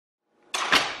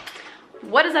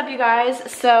What is up, you guys?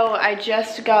 So I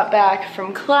just got back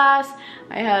from class.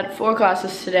 I had 4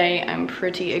 classes today. I'm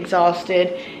pretty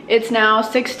exhausted. It's now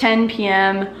 6:10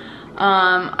 p.m.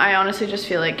 I honestly just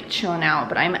feel like chilling out,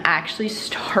 but I'm actually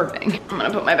starving. I'm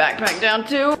gonna put my backpack down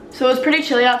too. So it was pretty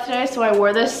chilly out today, so I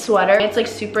wore this sweater. It's like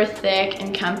super thick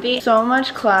and comfy. So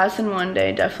much class in one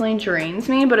day definitely drains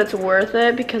me, but it's worth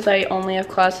it because I only have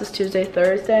classes Tuesday,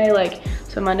 Thursday. Like,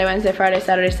 so Monday, Wednesday, Friday,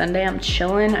 Saturday, Sunday, I'm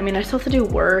chilling. I mean, I still have to do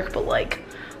work, but like,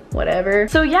 whatever.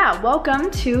 So yeah,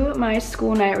 welcome to my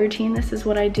school night routine. This is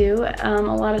what I do. A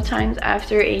lot of times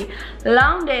after a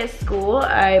long day of school,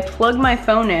 I plug my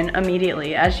phone in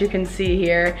immediately, as you can see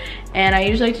here. And I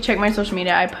usually like to check my social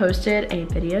media. I posted a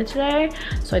video today,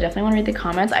 so I definitely want to read the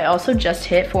comments. I also just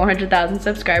hit 400,000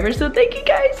 subscribers, so thank you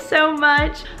guys so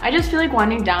much. I just feel like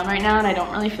winding down right now, and I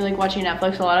don't really feel like watching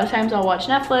Netflix. A lot of times I'll watch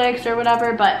Netflix or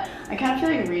whatever, but I kind of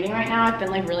feel like reading right now. I've been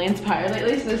like really inspired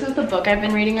lately, so this is the book I've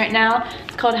been reading right now.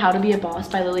 It's called How to Be a Boss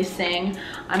by Lily Singh.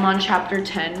 I'm on chapter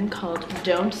 10 called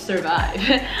Don't Survive.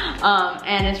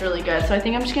 And it's really good. So I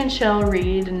think I'm just gonna chill,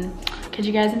 read, and catch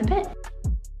you guys in a bit.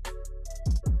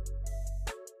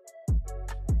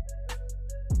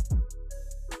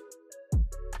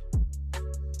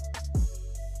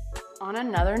 On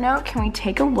another note, can we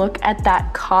take a look at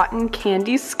that cotton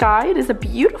candy sky? It is a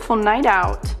beautiful night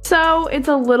out. So it's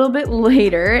a little bit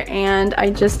later and I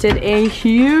just did a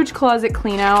huge closet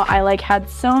clean out. I like had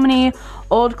so many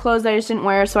old clothes I just didn't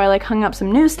wear, so I like hung up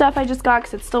some new stuff I just got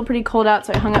because it's still pretty cold out,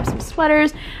 so I hung up some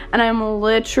sweaters, and I'm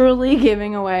literally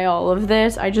giving away all of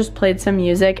this. I just played some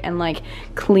music and like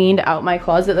cleaned out my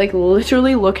closet. Like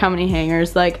literally look how many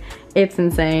hangers, like it's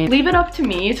insane. Leave it up to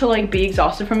me to like be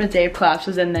exhausted from a day of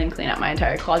classes and then clean out my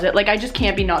entire closet. Like I just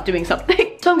can't be not doing something.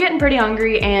 So I'm getting pretty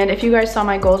hungry, and if you guys saw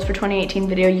my goals for 2018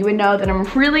 video, you would know that I'm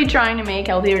really trying to make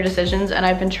healthier decisions, and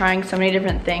I've been trying so many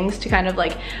different things to kind of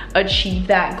like achieve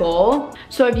that goal.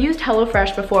 So I've used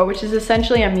HelloFresh before, which is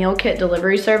essentially a meal kit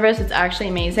delivery service. It's actually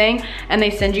amazing, and they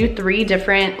send you 3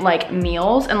 different like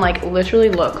meals, and like literally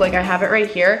look, like I have it right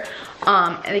here.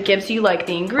 And it gives you like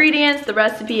the ingredients, the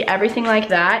recipe, everything like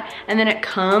that, and then it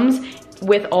comes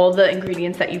with all the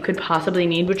ingredients that you could possibly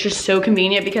need, which is so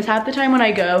convenient because half the time when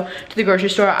I go to the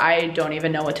grocery store, I don't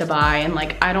even know what to buy, and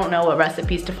like I don't know what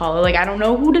recipes to follow. Like I don't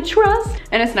know who to trust.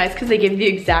 And it's nice because they give you the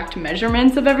exact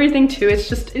measurements of everything too.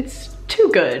 It's too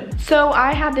good. So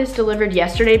I had this delivered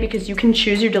yesterday because you can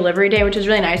choose your delivery day, which is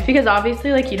really nice because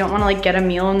obviously like you don't want to like get a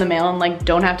meal in the mail and like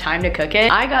don't have time to cook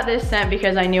it. I got this sent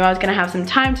because I knew I was gonna have some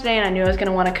time today, and I knew I was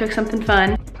gonna want to cook something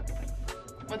fun.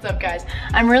 What's up, guys?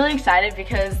 I'm really excited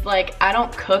because like I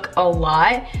don't cook a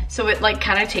lot, so it like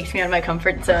kind of takes me out of my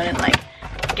comfort zone and like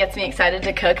gets me excited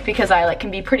to cook because I like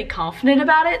can be pretty confident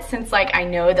about it, since like I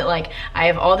know that like I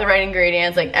have all the right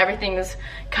ingredients, like everything's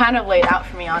kind of laid out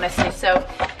for me, honestly. So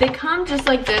they come just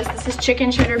like this. This is chicken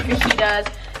cheddar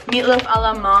fajitas, meatloaf a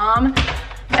la mom,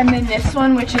 and then this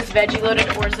one, which is veggie loaded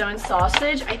orzo and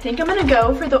sausage. I think I'm gonna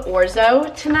go for the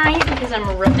orzo tonight because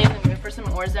I'm really in the mood for some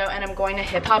orzo, and I'm going to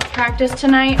hip hop practice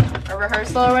tonight, or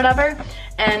rehearsal or whatever,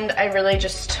 and I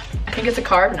think it's a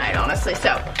carb night, honestly.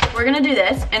 So we're gonna do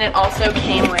this, and it also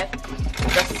came with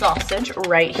the sausage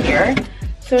right here.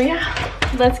 So yeah,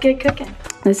 let's get cooking.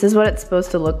 This is what it's supposed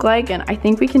to look like, and I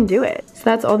think we can do it. So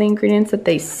that's all the ingredients that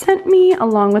they sent me,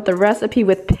 along with the recipe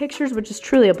with pictures, which is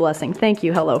truly a blessing. Thank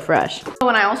you, HelloFresh. Oh,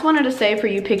 and I also wanted to say, for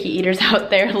you picky eaters out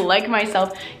there like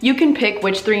myself, you can pick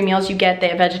which 3 meals you get. They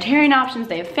have vegetarian options,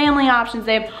 they have family options,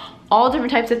 they have all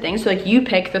different types of things. So like you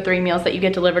pick the 3 meals that you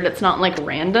get delivered. It's not like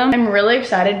random. I'm really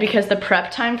excited because the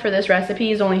prep time for this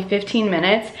recipe is only 15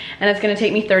 minutes, and it's gonna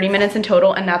take me 30 minutes in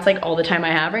total, and that's like all the time I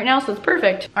have right now, so it's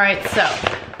perfect. All right, so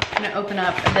I'm gonna open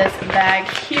up this bag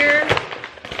here.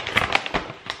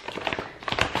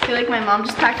 I feel like my mom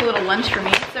just packed a little lunch for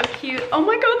me. It's so cute. Oh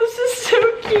my God, this is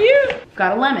so cute.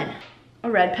 Got a lemon, a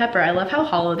red pepper. I love how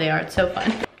hollow they are. It's so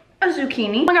fun. A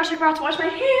zucchini. Oh my gosh, I forgot to wash my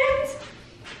hands.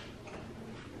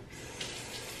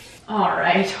 All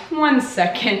right, 1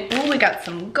 second. Oh, we got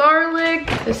some garlic.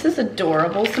 This is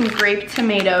adorable. Some grape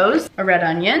tomatoes, a red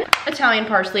onion, Italian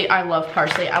parsley. I love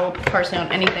parsley. I will put parsley on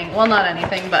anything. Well, not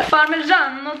anything, but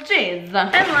Parmigiano cheese. And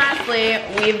lastly,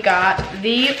 we've got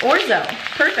the orzo.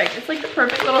 Perfect. It's like the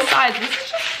perfect little size.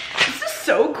 This is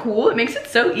so cool. It makes it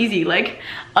so easy. Like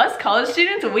us college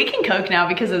students, we can cook now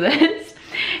because of this.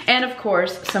 And of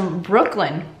course, some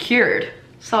Brooklyn cured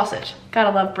sausage. Gotta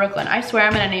love Brooklyn. I swear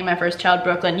I'm gonna name my first child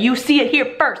Brooklyn. You see it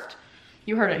here first.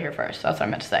 You heard it here first. That's what I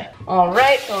meant to say. All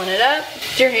right, filling it up.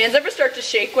 Do your hands ever start to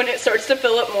shake when it starts to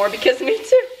fill up more? Because me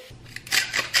too.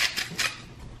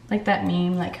 Like that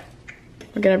meme, like,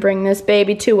 we're gonna bring this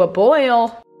baby to a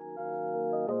boil.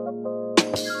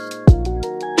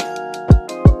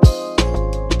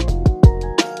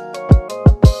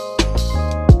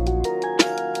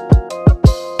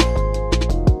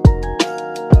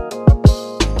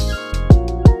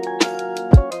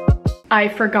 I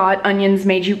forgot onions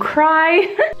made you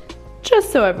cry.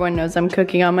 Just so everyone knows I'm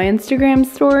cooking on my Instagram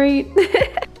story.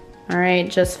 All right,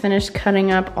 just finished cutting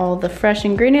up all the fresh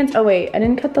ingredients. Oh wait, I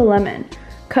didn't cut the lemon.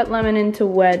 Cut lemon into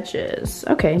wedges.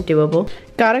 Okay, doable.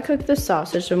 Gotta cook the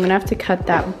sausage, so I'm gonna have to cut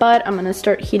that, but I'm gonna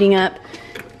start heating up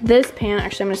this pan.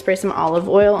 Actually, I'm gonna spray some olive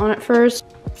oil on it first.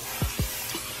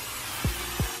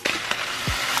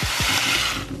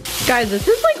 Guys, this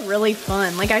is like really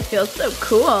fun. Like, I feel so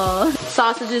cool.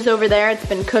 Sausage is over there. It's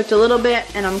been cooked a little bit,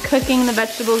 and I'm cooking the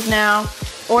vegetables now,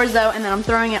 orzo, and then I'm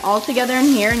throwing it all together in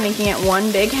here and making it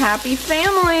one big happy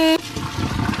family.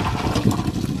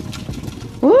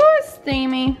 Woo,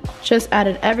 steamy. Just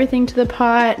added everything to the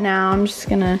pot. Now I'm just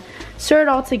gonna stir it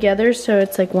all together so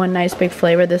it's like one nice big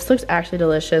flavor. This looks actually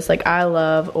delicious. Like, I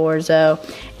love orzo,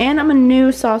 and I'm a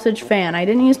new sausage fan. I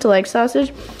didn't used to like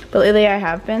sausage, but lately I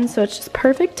have been, so it's just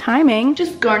perfect timing.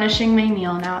 Just garnishing my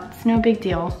meal now. It's no big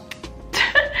deal.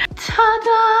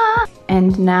 Ta-da!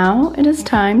 And now it is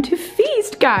time to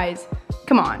feast, guys.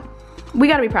 Come on. We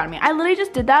gotta be proud of me. I literally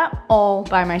just did that all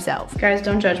by myself. Guys,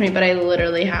 don't judge me, but I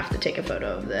literally have to take a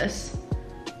photo of this.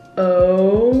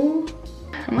 Oh.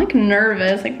 I'm like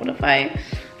nervous. Like, what if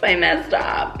I messed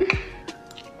up?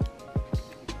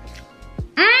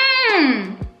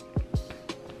 Mmm.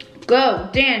 Go,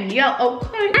 Danielle.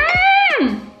 Okay.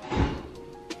 Mmm.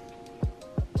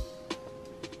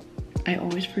 I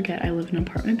always forget I live in an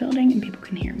apartment building and people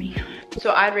can hear me.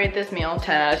 So I'd rate this meal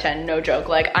 10 out of 10, no joke.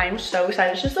 Like, I'm so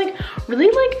excited. It's just like really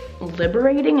like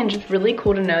liberating and just really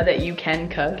cool to know that you can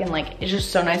cook, and like it's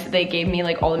just so nice that they gave me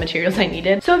like all the materials I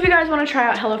needed. So if you guys want to try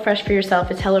out HelloFresh for yourself,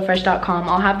 it's hellofresh.com.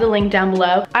 I'll have the link down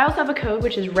below. I also have a code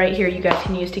which is right here you guys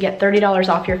can use to get $30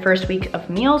 off your first week of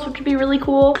meals, which would be really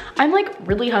cool. I'm like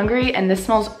really hungry and this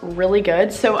smells really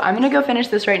good, so I'm gonna go finish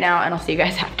this right now and I'll see you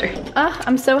guys after.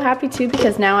 I'm so happy too,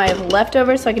 because now I have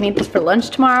leftovers so I can eat this for lunch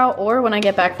tomorrow, or when I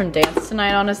get back from dance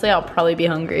tonight. Honestly, I'll probably be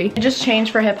hungry. I just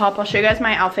changed for hip hop. I'll show you guys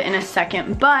my outfit in a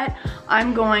second, but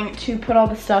I'm going to put all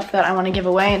the stuff that I want to give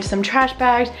away into some trash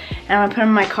bags, and I'm gonna put them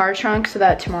in my car trunk so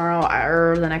that tomorrow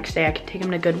or the next day I can take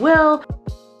them to Goodwill.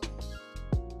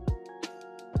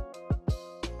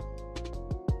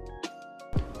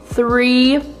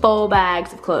 3 full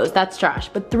bags of clothes. That's trash,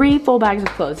 but 3 full bags of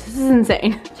clothes. This is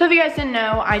insane. So if you guys didn't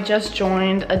know, I just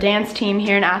joined a dance team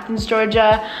here in Athens,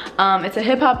 Georgia. It's a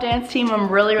hip hop dance team I'm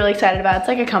really, really excited about. It's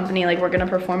like a company, like we're gonna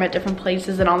perform at different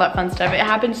places and all that fun stuff. It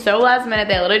happened so last minute,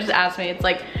 they literally just asked me. It's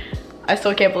like, I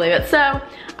still can't believe it. So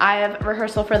I have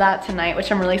rehearsal for that tonight,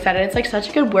 which I'm really excited. It's like such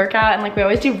a good workout, and like we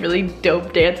always do really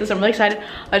dope dances. So I'm really excited.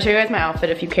 I'll show you guys my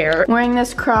outfit if you care. I'm wearing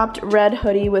this cropped red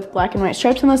hoodie with black and white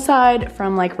stripes on the side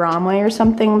from like Romway or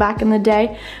something back in the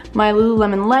day. My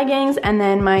Lululemon leggings, and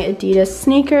then my Adidas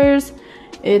sneakers.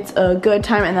 It's a good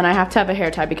time, and then I have to have a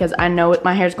hair tie because I know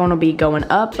my hair's going to be going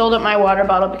up. Filled up my water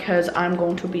bottle because I'm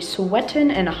going to be sweating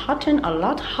and hotting, a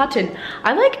lot hotting.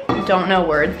 I like don't know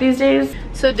words these days.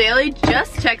 So Daly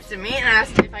just texted me and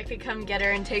asked if I could come get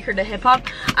her and take her to hip hop.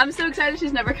 I'm so excited.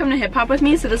 She's never come to hip hop with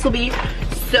me, so this will be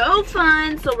so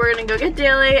fun. So we're gonna go get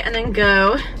Daly and then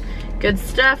go. Good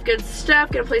stuff, good stuff.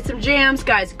 Gonna play some jams.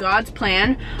 Guys, God's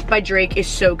Plan by Drake is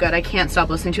so good. I can't stop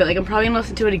listening to it. Like, I'm probably gonna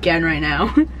listen to it again right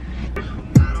now.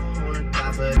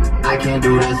 I can't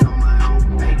do this on my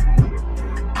own. Hey.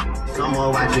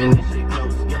 Someone watching this shit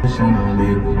close. She gon'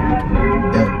 leave.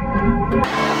 Yeah.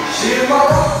 She in my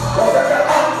rock, go back that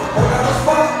up, hold down the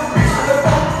spot, reach to the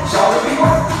top, shout at me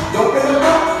up, dope in the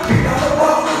rock, kick down the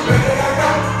block, everything I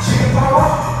got. She in my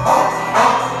rock, she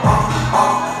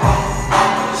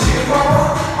in my rock, she in my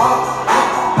rock,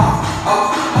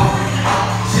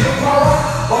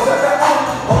 go back that up,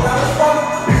 hold down the spot,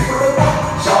 reach to the top,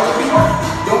 shout at me up,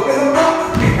 dope in the rock.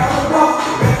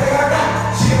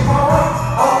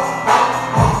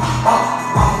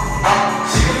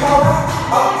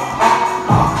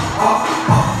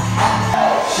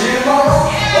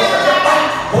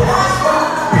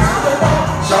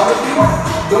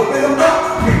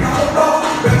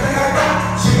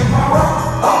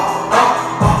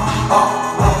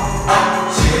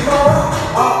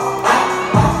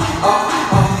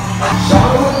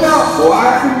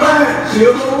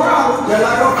 She'll go around, just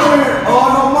like a friend, oh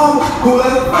no mama, cool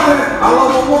as a fan. I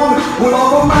love a woman, who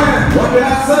love a man. What did I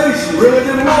say? She really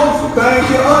didn't know, so thank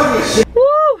you, ugly.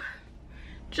 Woo!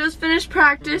 Just finished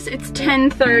practice, it's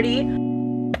 10:30.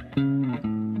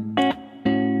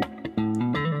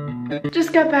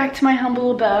 Just got back to my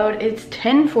humble abode, it's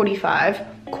 10:45,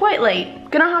 quite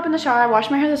late. Gonna hop in the shower. I washed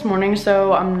my hair this morning,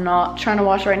 so I'm not trying to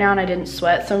wash right now, and I didn't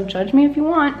sweat, so judge me if you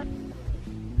want.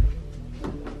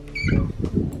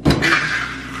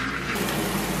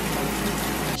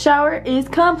 Shower is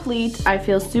complete. I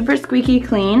feel super squeaky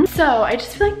clean. So I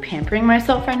just feel like pampering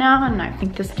myself right now, and I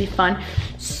think this would be fun.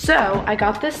 So I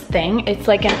got this thing. It's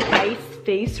like an ice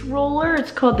face roller.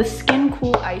 It's called the Skin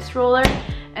Cool Ice Roller,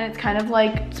 and it's kind of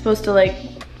like supposed to like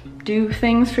do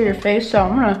things for your face. So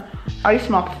I'm gonna ice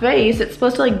my face. It's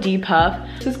supposed to like depuff.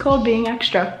 This is called being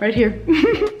extra right here.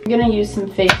 I'm gonna use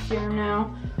some face serum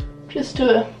now just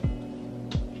to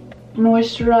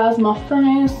moisturize my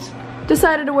face.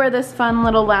 Decided to wear this fun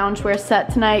little loungewear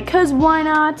set tonight, cause why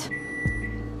not?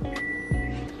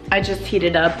 I just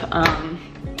heated up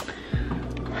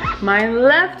my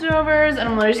leftovers, and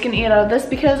I'm literally just gonna eat out of this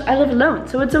because I live alone,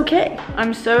 so it's okay.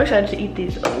 I'm so excited to eat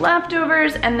these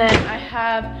leftovers, and then I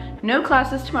have no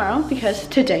classes tomorrow because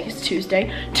today is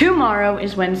Tuesday. Tomorrow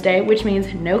is Wednesday, which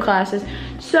means no classes.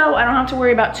 So I don't have to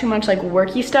worry about too much like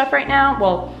worky stuff right now.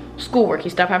 Well, school worky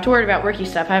stuff. I have to worry about worky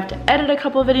stuff. I have to edit a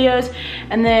couple videos,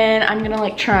 and then I'm gonna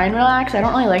like try and relax. I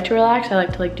don't really like to relax. I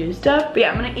like to like do stuff. But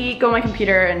yeah, I'm gonna eat, go on my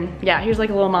computer, and yeah, here's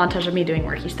like a little montage of me doing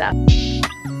worky stuff.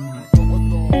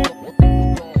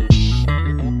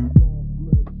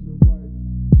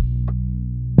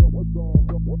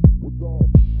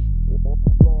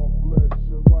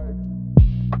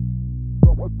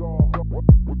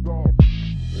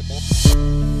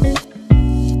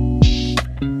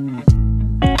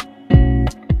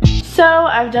 So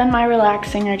I've done my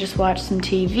relaxing. I just watched some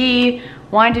TV,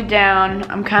 winded down.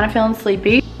 I'm kind of feeling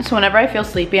sleepy. So whenever I feel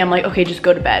sleepy, I'm like, okay, just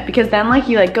go to bed. Because then like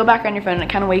you like go back on your phone and it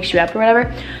kind of wakes you up or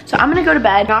whatever. So I'm gonna go to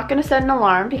bed. Not gonna set an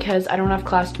alarm because I don't have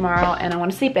class tomorrow and I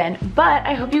want to sleep in. But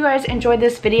I hope you guys enjoyed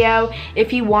this video.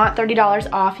 If you want $30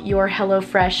 off your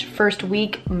HelloFresh first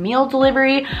week meal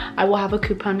delivery, I will have a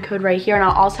coupon code right here. And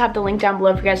I'll also have the link down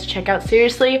below for you guys to check out.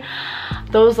 Seriously,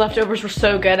 those leftovers were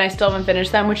so good. I still haven't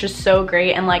finished them, which is so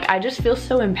great. And like, I just feel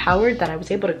so empowered that I was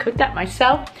able to cook that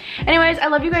myself. Anyways, I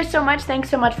love you guys so much. Thanks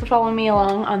so much for following me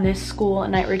along on this school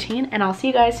night routine, and I'll see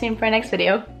you guys soon for my next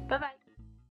video.